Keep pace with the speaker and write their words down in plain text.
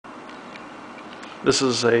This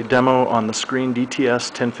is a demo on the Screen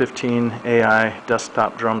DTS1015-ai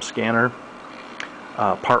desktop drum scanner.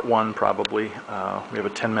 Part 1 probably. We have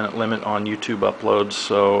a 10-minute limit on YouTube uploads,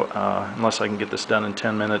 so unless I can get this done in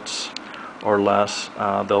 10 minutes or less,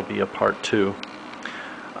 there'll be a part 2.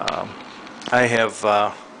 I have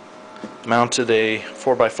mounted a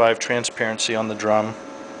 4x5 transparency on the drum.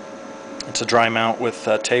 It's a dry mount with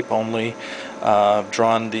tape only. I've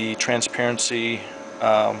drawn the transparency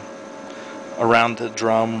around the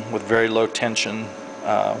drum with very low tension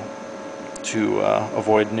to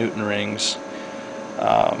avoid Newton rings.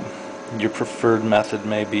 Your preferred method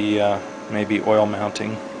may be oil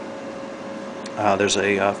mounting. There's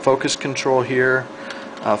a focus control here.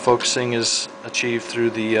 Focusing is achieved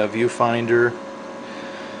through the viewfinder.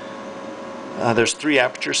 There's 3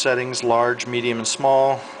 aperture settings: large, medium, and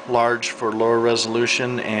small. Large for lower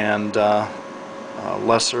resolution and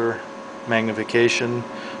lesser magnification,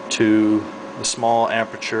 to the small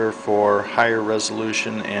aperture for higher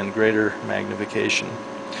resolution and greater magnification.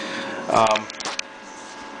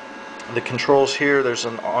 The controls here, there's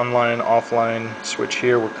an online offline switch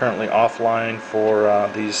here. We're currently offline for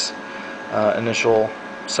these initial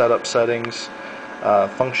setup settings.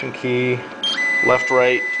 Function key, left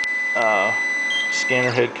right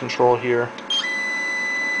scanner head control here,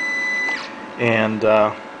 and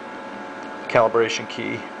calibration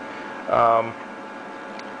key.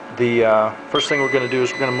 The first thing we're going to do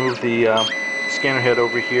is we're going to move the scanner head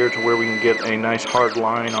over here to where we can get a nice hard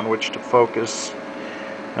line on which to focus.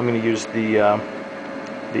 I'm going to use the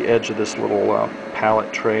edge of this little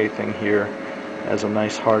pallet tray thing here as a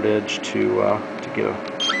nice hard edge to get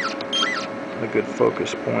a good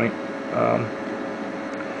focus point.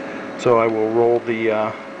 So I will roll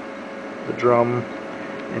the drum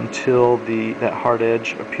until that hard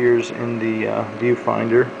edge appears in the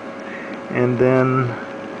viewfinder, and then,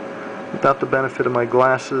 without the benefit of my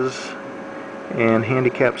glasses and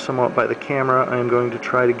handicapped somewhat by the camera, I am going to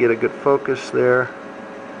try to get a good focus there,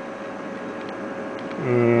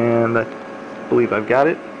 and I believe I've got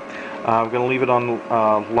it. I'm going to leave it on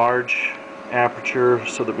large aperture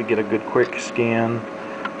so that we get a good quick scan.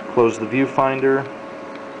 Close the viewfinder.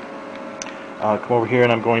 Come over here,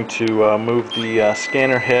 and I'm going to move the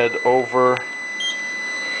scanner head over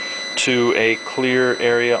to a clear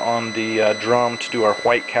area on the drum to do our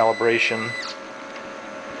white calibration.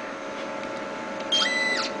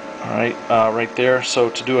 Alright, right there. So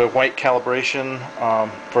to do a white calibration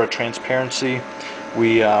for a transparency,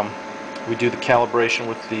 we do the calibration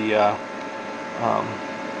with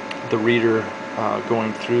the reader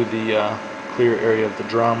going through the clear area of the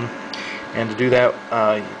drum. And to do that,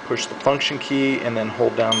 you push the function key and then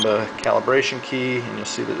hold down the calibration key, and you'll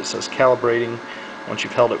see that it says calibrating. Once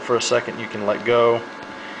you've held it for a second, you can let go,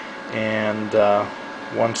 and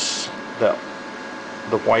once the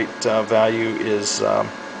white value is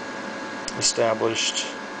established,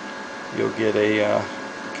 you'll get a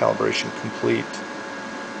calibration complete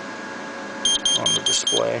on the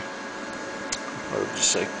display, or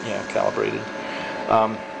just say, yeah, calibrated.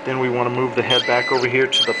 Then we want to move the head back over here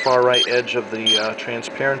to the far right edge of the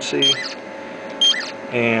transparency,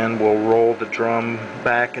 and we'll roll the drum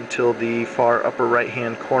back until the far upper right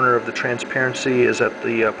hand corner of the transparency is at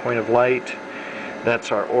the point of light.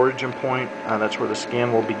 That's our origin point. That's where the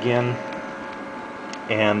scan will begin,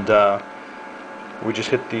 and we just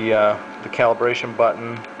hit the calibration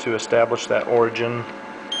button to establish that origin,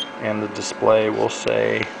 and the display will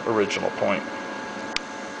say original point.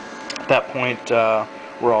 At that point,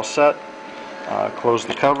 we're all set. Close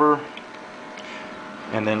the cover,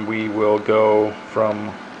 and then we will go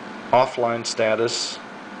from offline status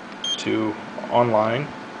to online,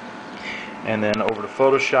 and then over to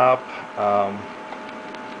Photoshop,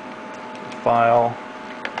 File,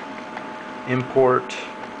 Import,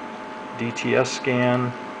 DTS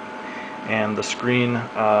Scan, and the screen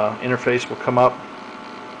interface will come up.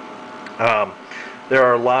 There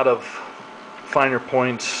are a lot of finer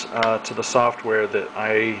points to the software that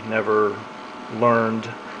I never learned.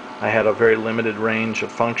 I had a very limited range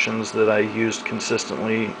of functions that I used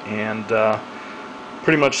consistently, and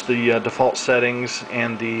pretty much the default settings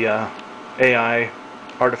and the AI,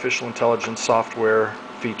 artificial intelligence software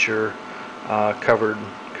feature covered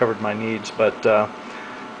my needs. But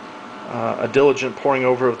a diligent poring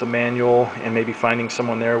over of the manual, and maybe finding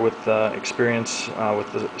someone there with experience with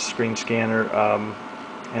the screen scanner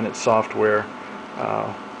and its software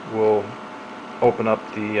will open up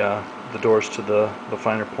the doors to the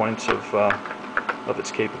finer points of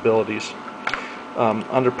its capabilities.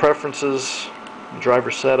 Under Preferences,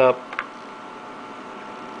 Driver Setup,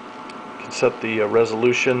 you can set the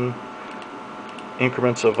resolution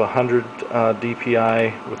increments of 100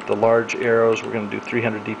 DPI. With the large arrows, we're going to do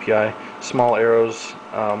 300 DPI. Small arrows,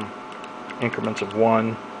 increments of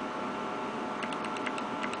 1.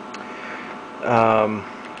 Go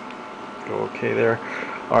OK there.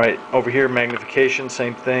 Alright, over here, magnification,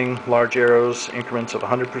 same thing. Large arrows, increments of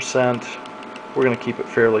 100%. We're going to keep it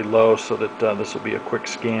fairly low so that this will be a quick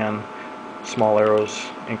scan. Small arrows,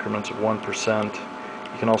 increments of 1%.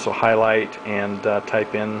 You can also highlight and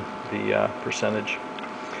type in the percentage.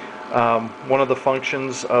 One of the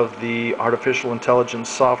functions of the artificial intelligence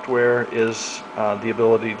software is the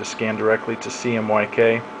ability to scan directly to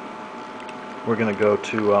CMYK. We're going to go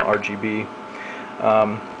to RGB.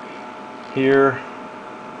 Here,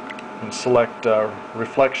 and select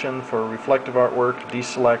reflection for reflective artwork,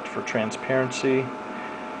 deselect for transparency,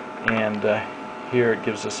 and here it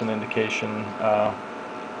gives us an indication.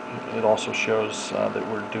 It also shows that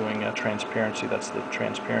we're doing transparency. That's the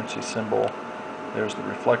transparency symbol. There's the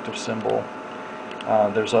reflective symbol.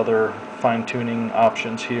 There's other fine-tuning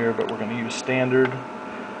options here, but we're going to use standard.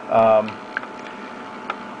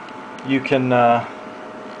 You can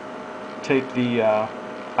take the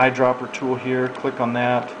eyedropper tool here, click on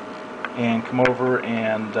that, and come over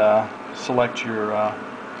and select your,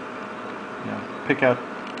 pick out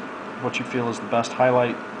what you feel is the best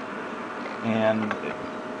highlight, and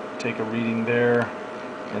take a reading there,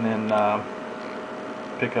 and then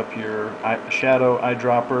pick up your shadow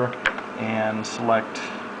eyedropper and select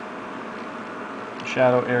the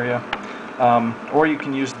shadow area. Or you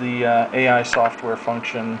can use the AI software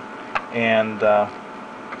function and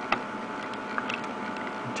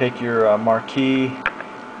take your marquee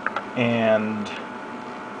and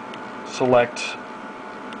select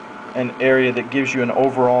an area that gives you an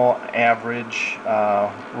overall average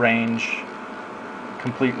range,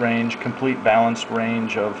 complete balanced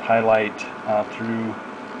range of highlight through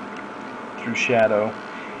shadow.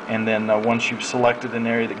 And then once you've selected an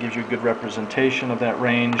area that gives you a good representation of that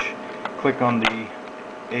range, click on the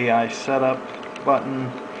AI setup button,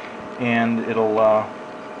 and it'll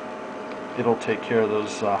take care of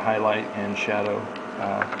those highlight and shadow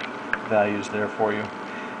values there for you.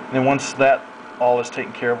 And then once that all is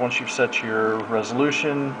taken care of, once you've set your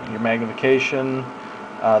resolution, your magnification,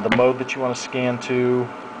 the mode that you want to scan to,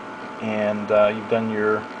 and you've done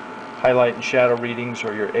your highlight and shadow readings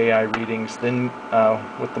or your AI readings, then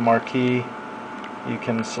with the marquee you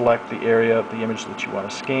can select the area of the image that you want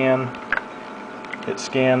to scan. Hit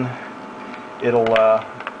scan. It'll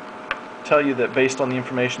tell you that based on the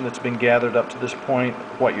information that's been gathered up to this point,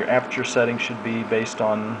 what your aperture setting should be based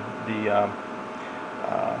on the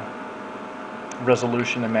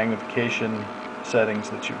resolution and magnification settings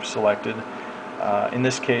that you've selected. In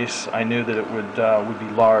this case, I knew that it would be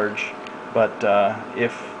large, but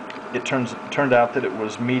if it turned out that it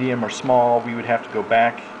was medium or small, we would have to go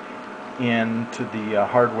back into the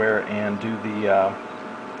hardware and do the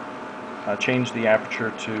change the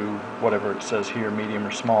aperture to whatever it says here, medium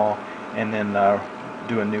or small, and then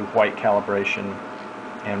do a new white calibration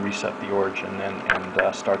and reset the origin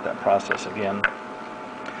and start that process again.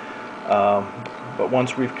 But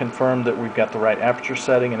once we've confirmed that we've got the right aperture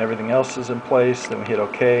setting and everything else is in place, then we hit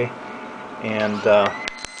OK, and the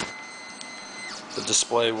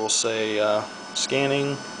display will say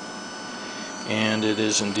scanning, and it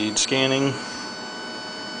is indeed scanning.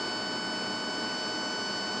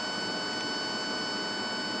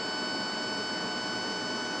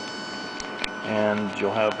 And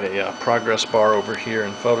you'll have a progress bar over here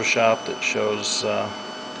in Photoshop that shows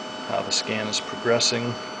how the scan is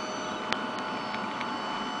progressing.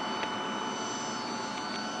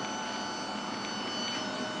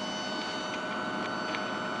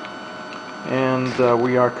 And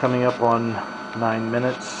we are coming up on 9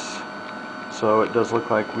 minutes, so it does look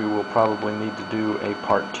like we will probably need to do a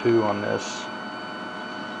part 2 on this.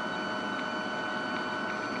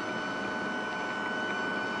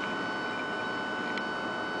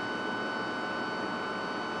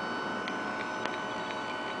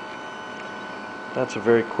 That's a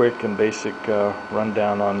very quick and basic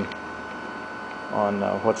rundown on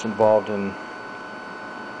what's involved in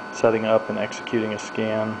setting up and executing a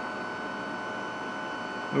scan.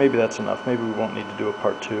 Maybe that's enough. Maybe we won't need to do a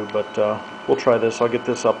part 2, but we'll try this. I'll get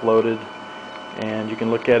this uploaded, and you can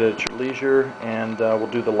look at it at your leisure, and we'll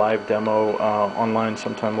do the live demo online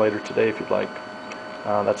sometime later today if you'd like.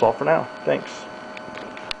 That's all for now. Thanks.